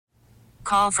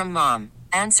Call from mom.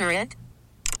 Answer it.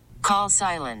 Call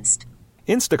silenced.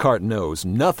 Instacart knows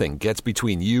nothing gets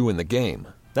between you and the game.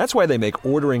 That's why they make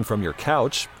ordering from your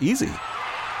couch easy.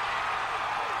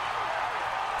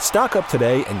 Stock up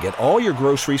today and get all your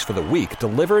groceries for the week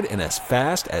delivered in as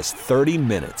fast as 30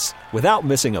 minutes without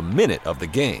missing a minute of the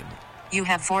game. You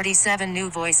have 47 new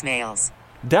voicemails.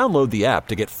 Download the app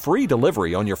to get free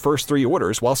delivery on your first 3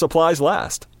 orders while supplies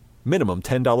last. Minimum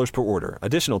 $10 per order.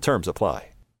 Additional terms apply.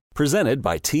 Presented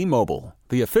by T-Mobile,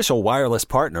 the official wireless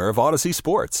partner of Odyssey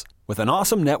Sports. With an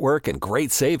awesome network and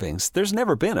great savings, there's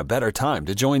never been a better time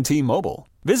to join T-Mobile.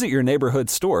 Visit your neighborhood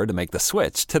store to make the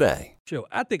switch today. Joe,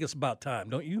 I think it's about time,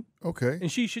 don't you? Okay.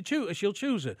 And she should choose. She'll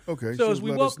choose it. Okay. So she'll as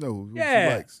we let walk, us know who she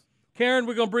yeah, likes. Karen,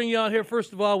 we're gonna bring you out here.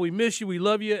 First of all, we miss you, we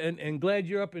love you, and glad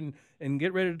you're up and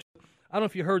get ready to. I don't know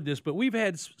if you heard this, but we've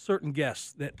had certain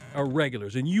guests that are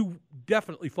regulars, and you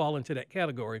definitely fall into that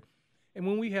category. And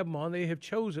when we have them on, they have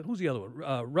chosen, who's the other one?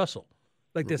 Russell.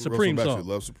 Like that Supreme Russell song.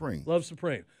 Love Supreme. Love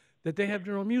Supreme. That they have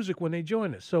their own music when they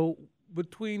join us. So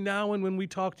between now and when we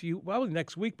talk to you, probably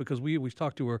next week, because we always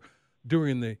talk to her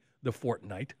during the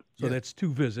fortnight. So that's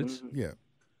 2 visits. Mm-hmm. Yeah.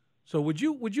 So would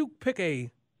you pick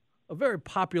a very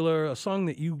popular song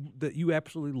that you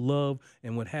absolutely love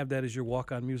and would have that as your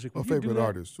walk-on music? My favorite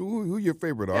artist. Who your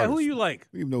favorite artist? Yeah, who you like?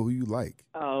 We even know who you like.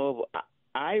 Oh,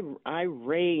 I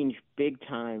range big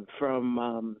time from,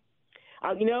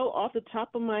 off the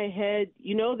top of my head,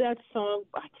 that song,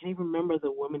 I can't even remember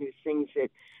the woman who sings it,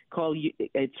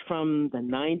 it's from the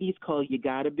 90s, called You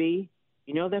Gotta Be.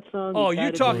 You know that song? Oh,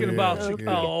 you're talking about,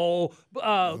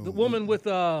 the woman with,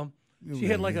 she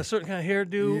had like a certain kind of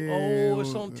hairdo. Yeah,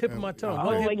 it's on the tip of my tongue.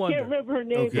 I can't remember her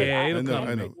name. Okay. Yeah, I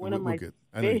know. One of my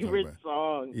favorite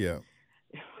songs. Yeah.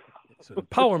 It's an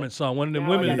empowerment song, one of them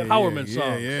women empowerment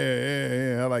songs.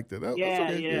 Yeah. I like that.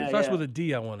 It starts with a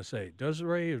D, I want to say.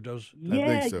 Desiree or does? I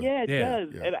think so. Yeah, it does.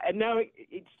 Yeah. And now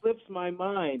it slips my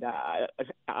mind.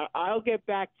 I'll get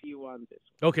back to you on this.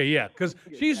 Okay, yeah, because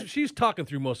she's talking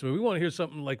through most of it. We want to hear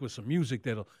something like with some music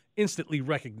that'll instantly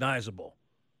recognizable.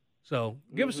 So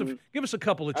give us a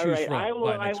couple to choose from. I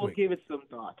will week. give it some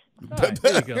thought. Right,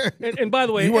 there you go. And by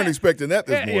the way, you weren't expecting that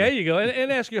this morning. Yeah, you go.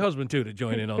 And ask your husband too to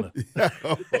join in on it.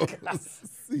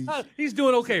 He's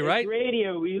doing okay, right? It's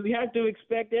radio. We have to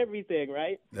expect everything,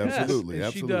 right? Absolutely, yes,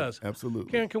 absolutely. She does.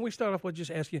 Absolutely. Karen, can we start off with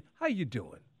just asking how you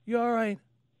doing? You all right?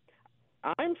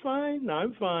 I'm fine.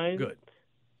 Good.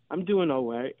 I'm doing all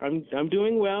right. I'm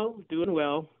doing well.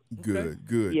 Good.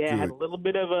 Yeah, I had a little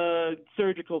bit of a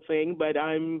surgical thing, but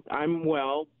I'm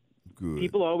well. Good.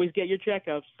 People always get your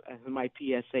checkups. My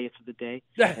PSA for the day.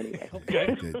 Anyway.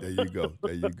 Okay. There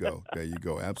you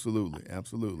go. Absolutely.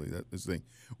 That's the thing.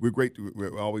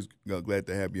 We're always glad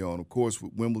to have you on. Of course,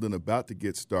 with Wimbledon about to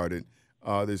get started,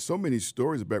 there's so many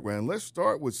stories background. Let's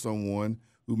start with someone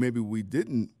who maybe we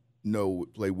didn't know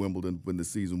would play Wimbledon when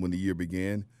the year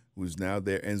began, who's now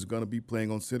there and is going to be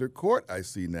playing on center court, I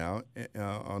see now,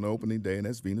 on opening day, and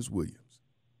that's Venus Williams.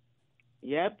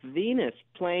 Yep, Venus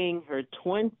playing her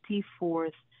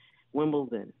 24th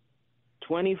Wimbledon.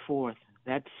 24th.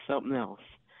 That's something else.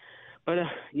 But,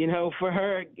 for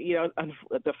her,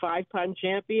 the 5-time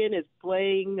champion is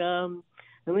playing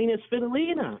Alina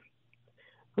Svitolina,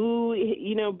 who,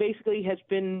 basically has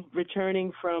been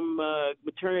returning from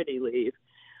maternity leave.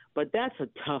 But that's a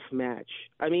tough match.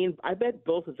 I mean, I bet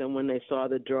both of them, when they saw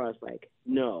the draw, it's like,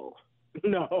 no.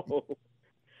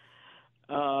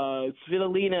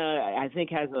 Svitolina, I think,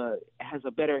 has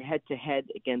a better head-to-head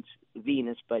against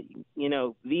Venus. But,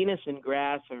 Venus and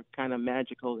Grass are kind of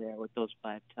magical there with those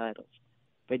 5 titles.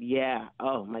 But, yeah,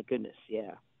 oh, my goodness,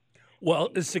 yeah. Well,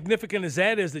 as significant as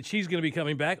that is that she's going to be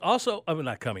coming back, also,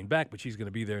 not coming back, but she's going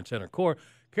to be there in center court,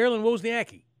 Carolyn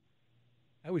Wozniacki.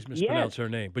 I always mispronounce her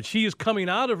name, but she is coming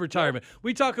out of retirement.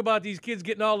 We talk about these kids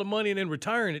getting all the money and then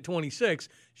retiring at 26.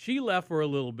 She left for a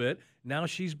little bit. Now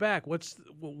she's back.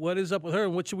 What is up with her,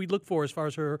 and what should we look for as far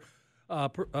as her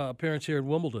appearance here in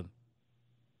Wimbledon?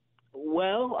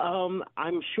 Well,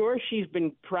 I'm sure she's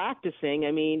been practicing.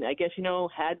 I mean, I guess,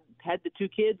 had the 2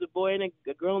 kids, a boy and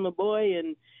a girl and a boy,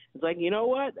 and it's like, you know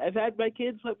what? I've had my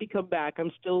kids. Let me come back.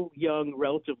 I'm still young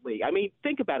relatively. I mean,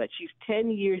 think about it. She's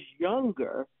 10 years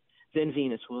younger than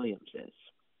Venus Williams is.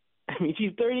 I mean,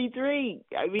 she's 33.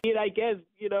 I mean, I guess,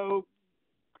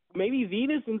 maybe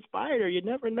Venus inspired her. You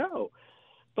never know.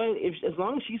 But as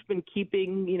long as she's been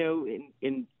keeping,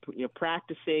 in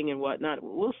practicing and whatnot,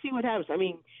 we'll see what happens. I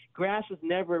mean, grass has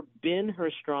never been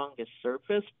her strongest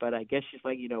surface, but I guess she's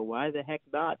like, why the heck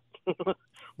not?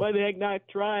 Why the heck not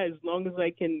try as long as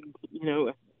I can,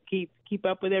 keep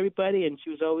up with everybody. And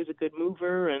she was always a good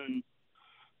mover, and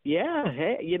Yeah,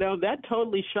 hey, that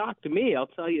totally shocked me. I'll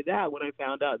tell you that when I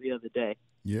found out the other day.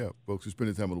 Yeah, folks, we're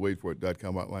spending time on the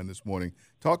waitforit.com hotline this morning,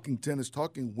 talking tennis,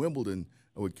 talking Wimbledon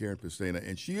with Karen Pestaina.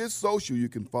 And she is social. You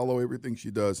can follow everything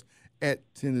she does at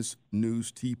Tennis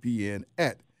News TPN,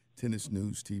 at Tennis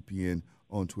News TPN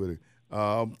on Twitter.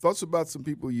 Thoughts about some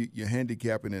people you're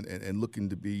handicapping and looking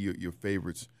to be your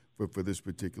favorites for this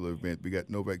particular event. We got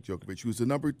Novak Djokovic, who's the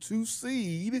number 2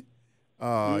 seed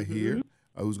here,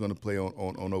 who's going to play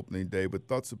on opening day. But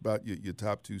thoughts about your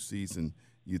top 2 seeds, and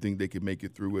you think they can make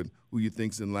it through, and who you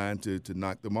think's in line to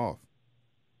knock them off?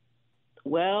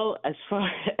 Well, as far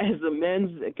as the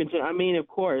men's concerned, I mean, of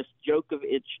course,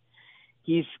 Djokovic,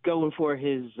 he's going for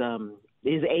his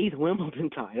 8th Wimbledon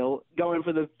title, going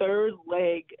for the 3rd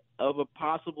leg of a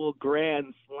possible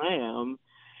Grand Slam.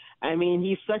 I mean,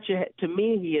 to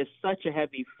me, he is such a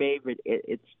heavy favorite.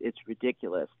 It's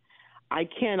ridiculous. I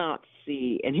cannot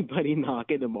see anybody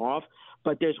knocking him off,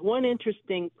 but there's one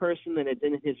interesting person that is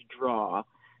in his draw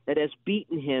that has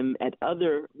beaten him at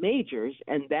other majors,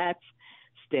 and that's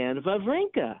Stan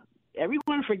Wawrinka.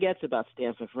 Everyone forgets about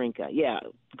Stan Wawrinka. Yeah,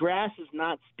 grass is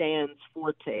not Stan's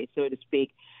forte, so to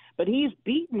speak, but he's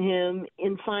beaten him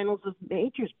in finals of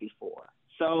majors before.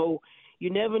 So you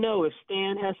never know. If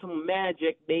Stan has some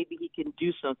magic, maybe he can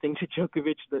do something to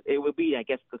Djokovic. It would be, I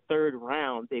guess, the 3rd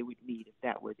round they would need if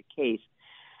that were the case.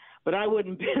 But I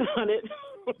wouldn't bet on it.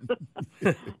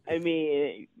 I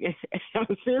mean,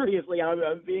 seriously,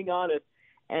 I'm being honest.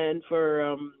 And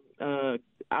for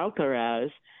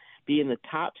Alcaraz being the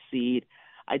top seed,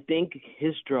 I think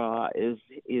his draw is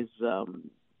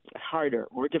harder,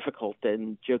 more difficult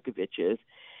than Djokovic's.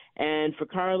 And for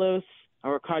Carlos,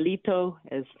 or Carlito,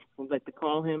 as we like to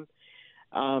call him,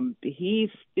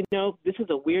 he's, this is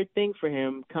a weird thing for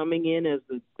him coming in as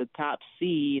the top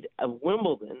seed of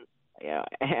Wimbledon. Yeah,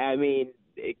 I mean,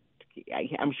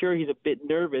 I'm sure he's a bit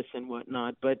nervous and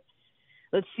whatnot, but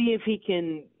let's see if he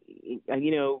can,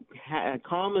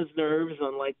 calm his nerves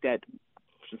on like that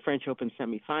French Open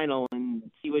semifinal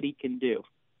and see what he can do.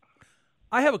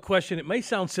 I have a question. It may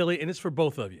sound silly, and it's for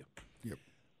both of you. Yep.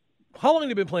 How long have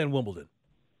you been playing Wimbledon?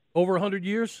 Over 100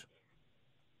 years?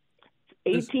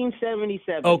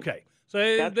 1877. Okay. So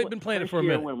they've been playing it for a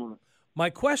minute. Wimbledon. My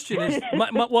question is,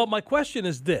 my question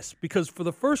is this, because for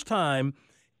the first time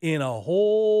in a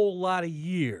whole lot of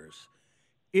years,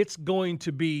 it's going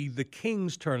to be the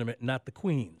Kings tournament, not the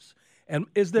Queens. And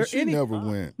is there she never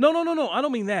went. No. I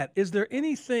don't mean that. Is there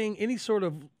anything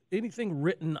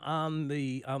written on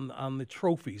the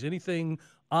trophies, anything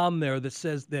on there that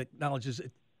says that acknowledges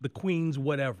the Queens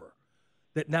whatever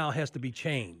that now has to be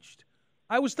changed?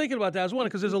 I was thinking about that. I was wondering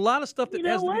because there's a lot of stuff that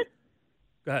has to be.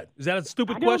 Go ahead. Is that a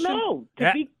stupid question? I don't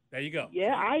know. There you go.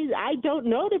 Yeah, I don't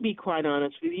know, to be quite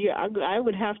honest with you. I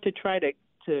would have to try to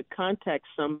contact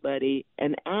somebody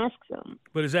and ask them.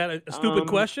 But is that a stupid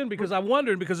question? Because I'm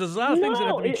wondering, because there's a lot of things that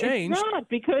have to be changed. It's not,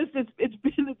 because it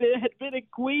had been a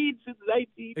queen since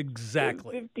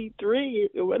 1953.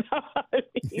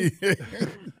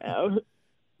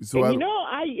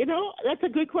 That's a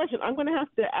good question. I'm going to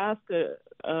have to ask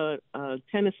a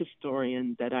tennis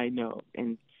historian that I know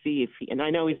and see if and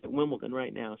I know he's at Wimbledon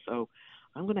right now, so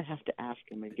I'm going to have to ask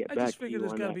him and get back to you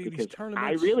on that, because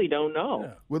I really don't know.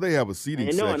 Yeah. Well, they have a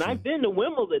seating section. And I've been to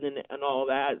Wimbledon and all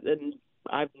that, and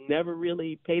I've never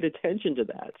really paid attention to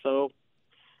that. So,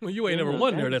 well, you ain't never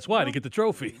won there. That's why, to get the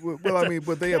trophy. Well, I mean,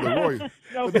 but they have the royal.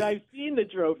 No, but I've seen the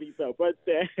trophy, though. But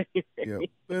yeah,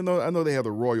 I know they have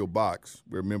the royal box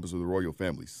where members of the royal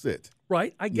family sit.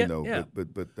 Right, I get. Yeah.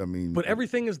 But I mean. But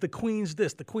everything is the Queen's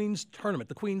this, the Queen's tournament,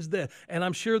 the Queen's that, and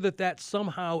I'm sure that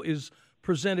somehow is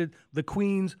presented the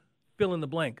Queen's fill in the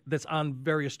blank that's on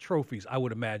various trophies, I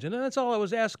would imagine. And that's all I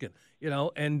was asking,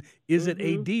 and is it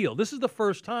a deal? This is the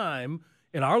first time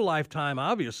in our lifetime,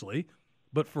 obviously,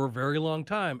 but for a very long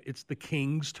time, it's the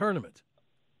King's tournament.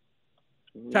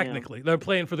 Yeah. Technically, they're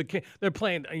playing for the king. They're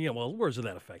playing, words of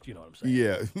that effect. You know what I'm saying?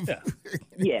 Yeah.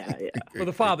 Yeah. For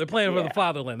the father, they're playing for the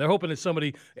fatherland. They're hoping that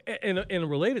somebody. In a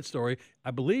related story,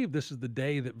 I believe this is the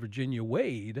day that Virginia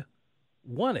Wade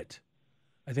won it.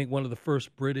 I think one of the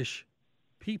first British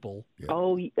people. Yeah.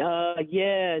 Oh,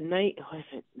 yeah.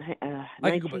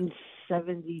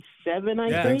 1977, I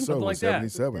I think. think so. Something like that.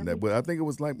 77. But I think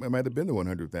it might have been the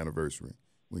 100th anniversary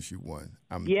when she won.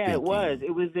 It was.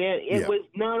 It was there. It was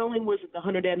not only was it the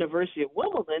 100th anniversary of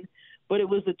Wimbledon, but it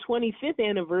was the 25th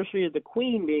anniversary of the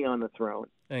Queen being on the throne.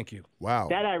 Thank you. Wow.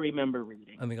 That I remember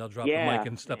reading. I think I'll drop the mic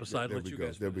and step aside and There let we you go.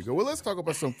 guys There we finish. go. Well, let's talk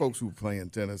about some folks who are playing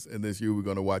tennis, and this year we're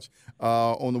going to watch.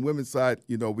 On the women's side,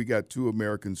 we got 2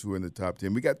 Americans who are in the top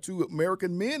 10. We got 2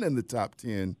 American men in the top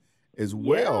 10 as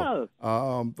well.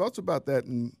 Yeah. Thoughts about that,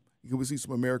 and could we see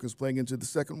some Americans playing into the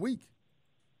second week?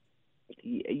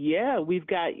 Yeah, we've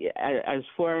got, as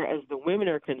far as the women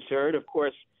are concerned, of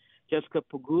course, Jessica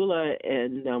Pegula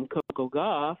and Coco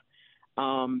Gauff.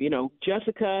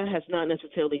 Jessica has not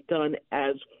necessarily done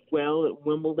as well at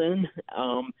Wimbledon.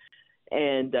 Coco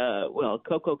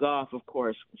Gauff, of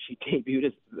course, she debuted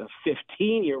as a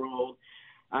 15-year-old.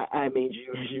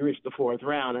 She reached the fourth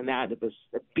round, and that was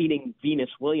beating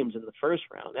Venus Williams in the first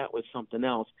round. That was something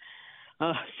else.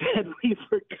 Sadly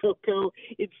for Coco,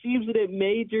 it seems that at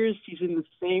majors she's in the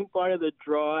same part of the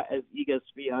draw as Iga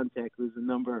Swiatek, who's the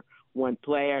number one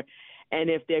player.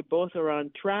 And if they both are on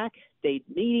track, they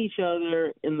meet each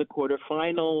other in the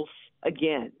quarterfinals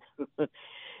again.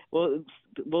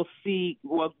 We'll see.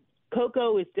 Well,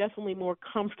 Coco is definitely more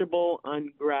comfortable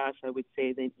on grass, I would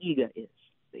say, than Iga is.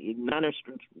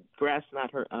 Grass,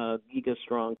 not her Iga's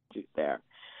strong suit there.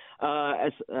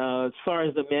 As far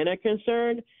as the men are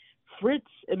concerned,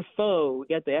 Fritz and Foe, we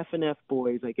got the F&F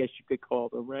boys, I guess you could call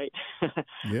them, right?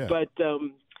 Yeah. But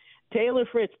Taylor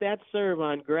Fritz, that serve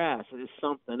on grass is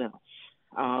something else.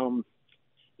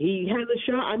 He has a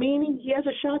shot. He has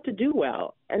a shot to do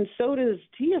well, and so does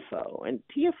Tiafoe. And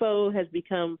Tiafoe has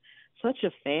become such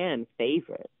a fan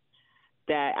favorite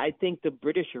that I think the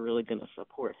British are really going to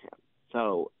support him.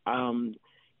 So,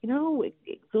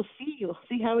 we'll see. You'll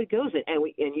see how it goes.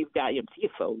 And you've got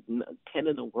Tiafoe, 10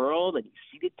 in the world, and he's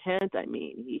seeded 10th.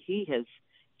 He has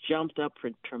jumped up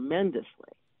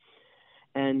tremendously.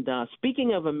 And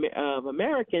speaking of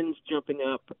Americans jumping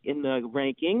up in the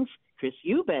rankings, Chris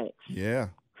Eubanks. Yeah.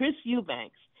 Chris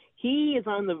Eubanks. He is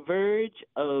on the verge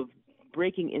of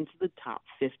breaking into the top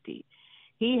 50.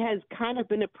 He has kind of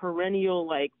been a perennial,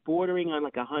 bordering on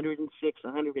 106,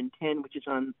 110, which is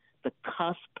on the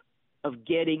cusp of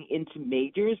getting into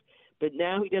majors. But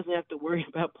now he doesn't have to worry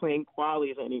about playing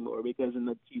qualies anymore because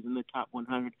he's in the top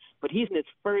 100. But he's in his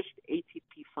first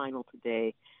ATP final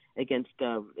today against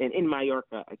in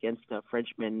Mallorca against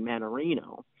Frenchman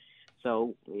Manarino.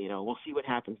 So, we'll see what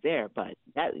happens there. But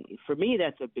for me,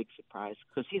 that's a big surprise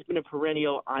because he's been a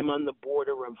perennial, I'm on the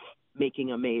border of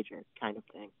making a major kind of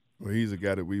thing. Well, he's a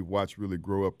guy that we've watched really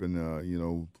grow up and,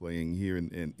 playing here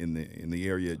in the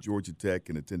area at Georgia Tech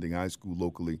and attending high school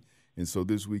locally. And so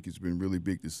this week it's been really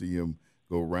big to see him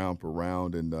go round for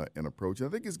round and approach. I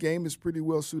think his game is pretty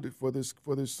well suited for this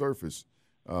surface.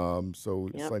 So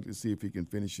Yep. It's like to see if he can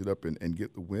finish it up and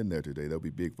get the win there today. That'll be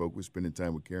big. Folks, we're spending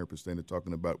time with Karen Pestaina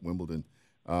talking about Wimbledon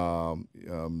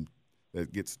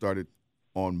that gets started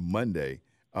on Monday.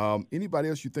 Anybody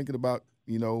else you're thinking about,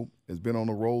 has been on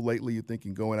a roll lately, you're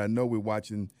thinking going? I know we're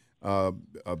watching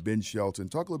Ben Shelton.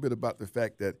 Talk a little bit about the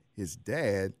fact that his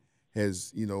dad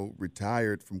has,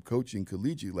 retired from coaching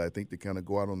collegiately, I think, to kind of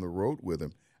go out on the road with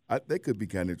him. That could be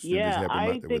kind of interesting. Yeah, to have him out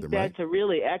there with him, I think that's a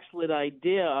really excellent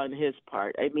idea on his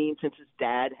part. Since his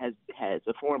dad has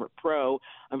a former pro,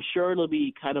 I'm sure it'll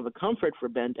be kind of a comfort for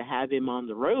Ben to have him on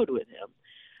the road with him.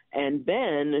 And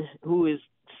Ben, who is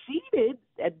seeded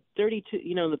at 32,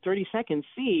 the 32nd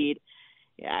seed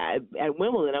at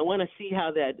Wimbledon, I want to see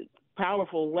how that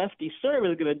powerful lefty serve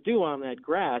is going to do on that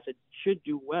grass. It should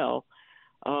do well.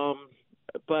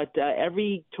 But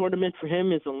every tournament for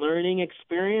him is a learning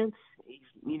experience. He's,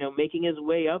 making his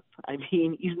way up.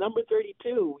 He's number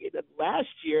 32. Last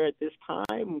year at this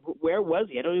time, where was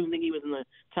he? I don't even think he was in the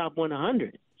top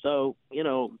 100. So,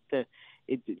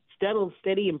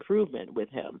 steady improvement with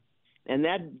him. And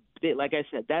that, like I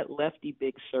said, that lefty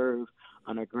big serve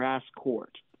on a grass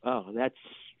court. Oh, that's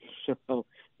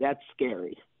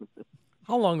scary.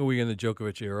 How long are we in the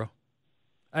Djokovic era?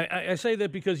 I say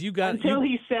that because you got until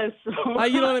he says so.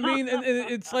 You know what I mean? And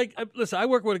it's like, listen, I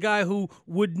work with a guy who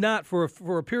would not, for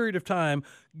a period of time,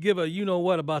 give a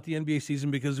you-know-what about the NBA season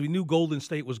because we knew Golden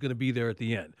State was going to be there at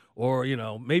the end. Or,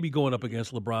 maybe going up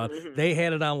against LeBron. Mm-hmm. They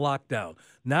had it on lockdown.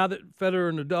 Now that Federer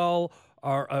and Nadal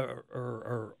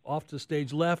are off the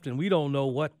stage left, and we don't know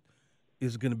what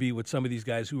is going to be with some of these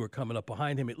guys who are coming up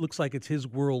behind him, it looks like it's his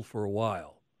world for a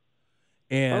while.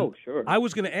 And sure. I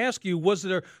was going to ask you, was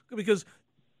there – because –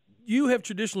 you have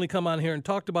traditionally come on here and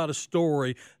talked about a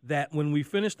story that when we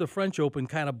finished the French Open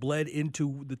kind of bled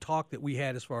into the talk that we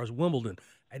had as far as Wimbledon.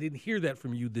 I didn't hear that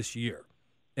from you this year.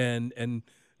 And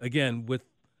again, with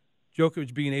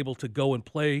Djokovic being able to go and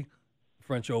play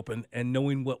French Open and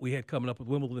knowing what we had coming up with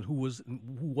Wimbledon, who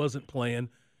wasn't playing,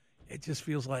 it just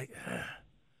feels like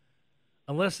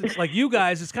unless it's like you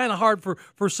guys, it's kind of hard for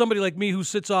somebody like me who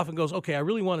sits off and goes, okay, I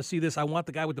really want to see this. I want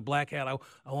the guy with the black hat. I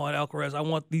want Alcaraz. I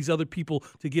want these other people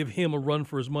to give him a run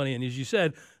for his money. And as you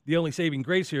said, the only saving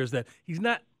grace here is that he's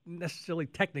not necessarily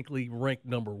technically ranked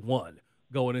number one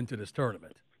going into this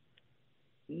tournament.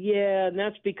 Yeah, and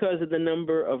that's because of the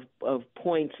number of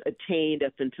points attained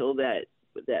up until that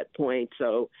point.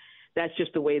 So that's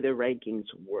just the way the rankings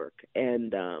work.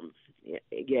 And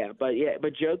but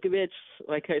Djokovic,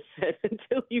 like I said,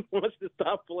 until he wants to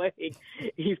stop playing,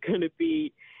 he's going to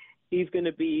be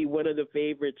one of the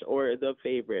favorites or the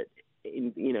favorite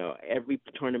in every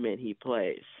tournament he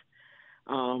plays.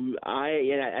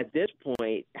 At this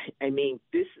point, I mean,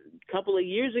 this couple of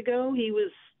years ago,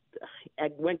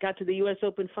 got to the U.S.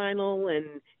 Open final, and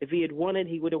if he had won it,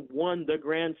 he would have won the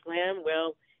Grand Slam.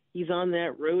 Well, he's on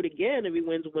that road again if he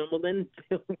wins Wimbledon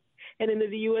and into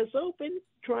the U.S. Open,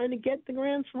 trying to get the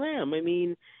Grand Slam. I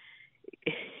mean,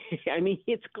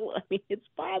 it's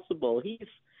possible.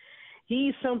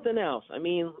 He's something else. I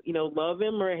mean, love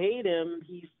him or hate him,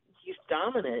 he's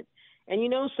dominant.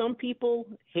 And some people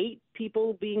hate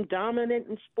people being dominant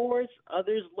in sports.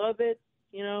 Others love it.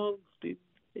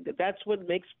 That's what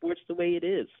makes sports the way it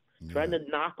is. Yeah. Trying to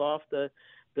knock off the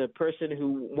person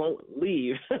who won't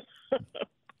leave.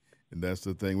 And that's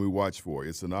the thing we watch for.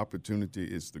 It's an opportunity.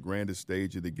 It's the grandest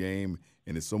stage of the game.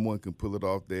 And if someone can pull it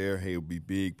off there, hey, it'll be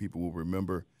big. People will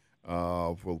remember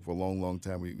for a long, long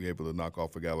time. We'll be able to knock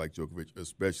off a guy like Djokovic,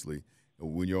 especially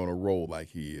when you're on a roll like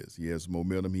he is. He has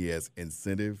momentum. He has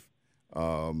incentive. He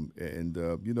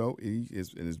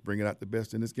is bringing out the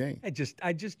best in this game. It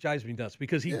just drives me nuts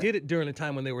because he did it during a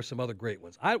time when there were some other great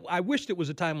ones. I wished it was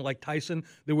a time like Tyson.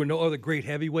 There were no other great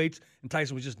heavyweights, and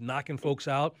Tyson was just knocking folks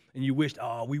out, and we wished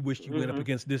you went up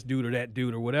against this dude or that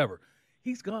dude or whatever.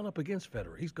 He's gone up against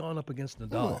Federer. He's gone up against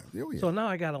Nadal. Oh, yeah. So now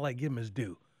I got to give him his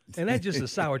due. And that's just a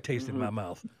sour taste in my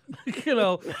mouth.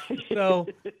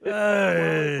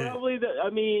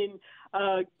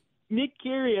 Nick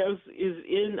Kyrgios is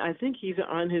in. I think he's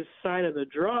on his side of the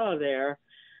draw there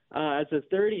as a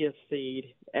 30th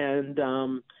seed, and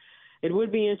it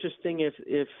would be interesting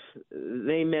if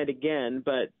they met again.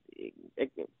 But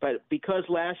because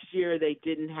last year they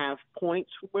didn't have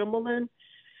points for Wimbledon,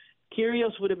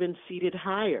 Kyrgios would have been seeded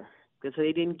higher because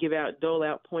they didn't dole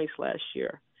out points last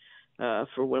year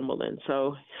for Wimbledon.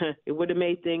 So it would have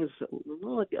made things a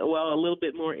little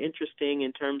bit more interesting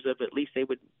in terms of at least they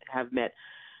would have met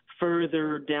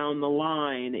further down the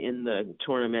line in the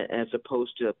tournament as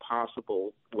opposed to a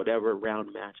possible whatever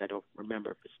round match. I don't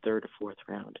remember if it's third or fourth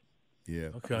round. Yeah.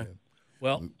 Okay. Yeah.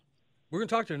 Well, we're going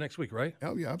to talk to her next week, right?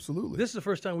 Oh, yeah, absolutely. This is the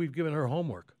first time we've given her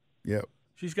homework. Yep.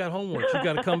 She's got homework. She's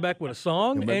got to come back with a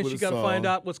song, and she's got to find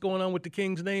out what's going on with the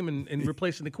king's name and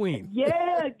replacing the queen.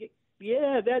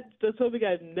 Yeah, that's something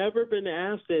I've never been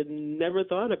asked and never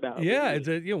thought about. Yeah,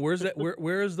 where's that?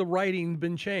 Where has the writing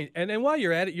been changed? And while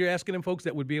you're at it, you're asking them folks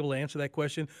that would be able to answer that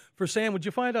question. For Sam, would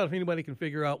you find out if anybody can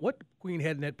figure out what queen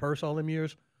had in that purse all them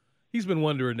years? He's been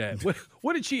wondering that.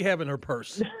 What did she have in her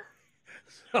purse?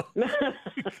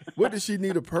 What did she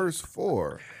need a purse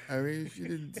for? I mean, she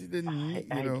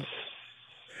didn't.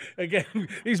 Again,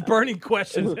 these burning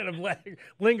questions that have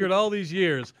lingered all these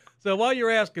years. So while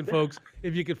you're asking, folks,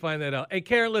 if you could find that out. Hey,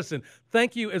 Karen, listen,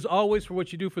 thank you as always for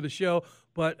what you do for the show.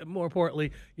 But more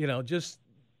importantly, just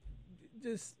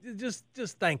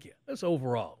thank you. That's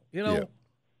overall, Yeah.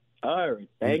 All right.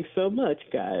 Thanks so much,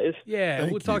 guys.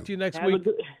 Yeah, we'll talk to you next week.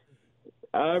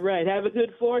 All right. Have a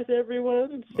good 4th,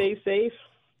 everyone. Stay safe.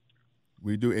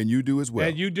 We do, and you do as well.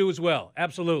 And you do as well.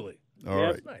 Absolutely. All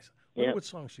right. Nice. Yep. What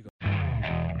song she got?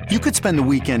 You could spend the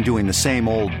weekend doing the same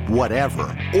old whatever,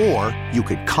 or you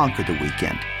could conquer the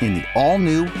weekend in the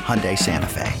all-new Hyundai Santa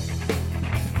Fe.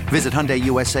 Visit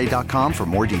HyundaiUSA.com for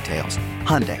more details.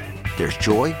 Hyundai, there's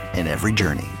joy in every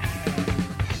journey.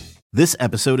 This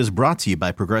episode is brought to you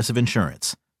by Progressive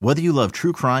Insurance. Whether you love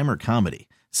true crime or comedy,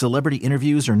 celebrity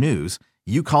interviews or news,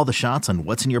 you call the shots on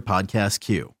what's in your podcast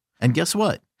queue. And guess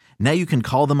what? Now you can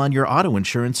call them on your auto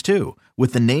insurance too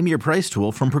with the Name Your Price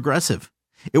tool from Progressive.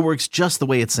 It works just the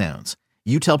way it sounds.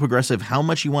 You tell Progressive how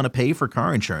much you want to pay for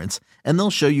car insurance, and they'll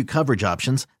show you coverage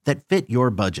options that fit your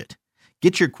budget.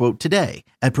 Get your quote today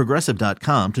at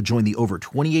Progressive.com to join the over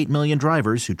 28 million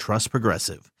drivers who trust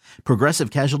Progressive.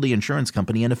 Progressive Casualty Insurance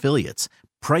Company and Affiliates.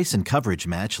 Price and coverage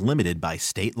match limited by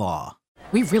state law.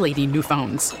 We really need new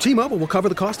phones. T-Mobile will cover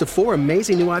the cost of 4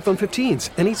 amazing new iPhone 15s,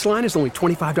 and each line is only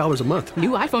 $25 a month. New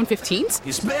iPhone 15s?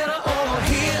 It's better over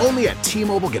here. Only at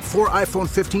T-Mobile, get 4 iPhone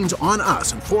 15s on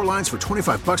us and 4 lines for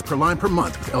 $25 per line per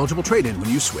month with eligible trade-in when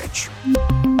you switch.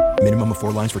 Minimum of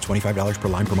 4 lines for $25 per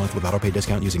line per month with autopay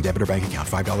discount using debit or bank account.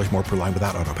 $5 more per line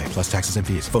without autopay, plus taxes and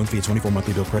fees. Phone fee at 24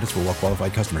 monthly bill credits for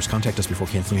well-qualified customers. Contact us before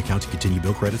canceling account to continue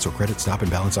bill credits or credit stop and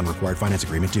balance on required finance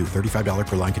agreement due. $35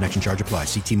 per line connection charge applies.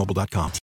 See T-Mobile.com.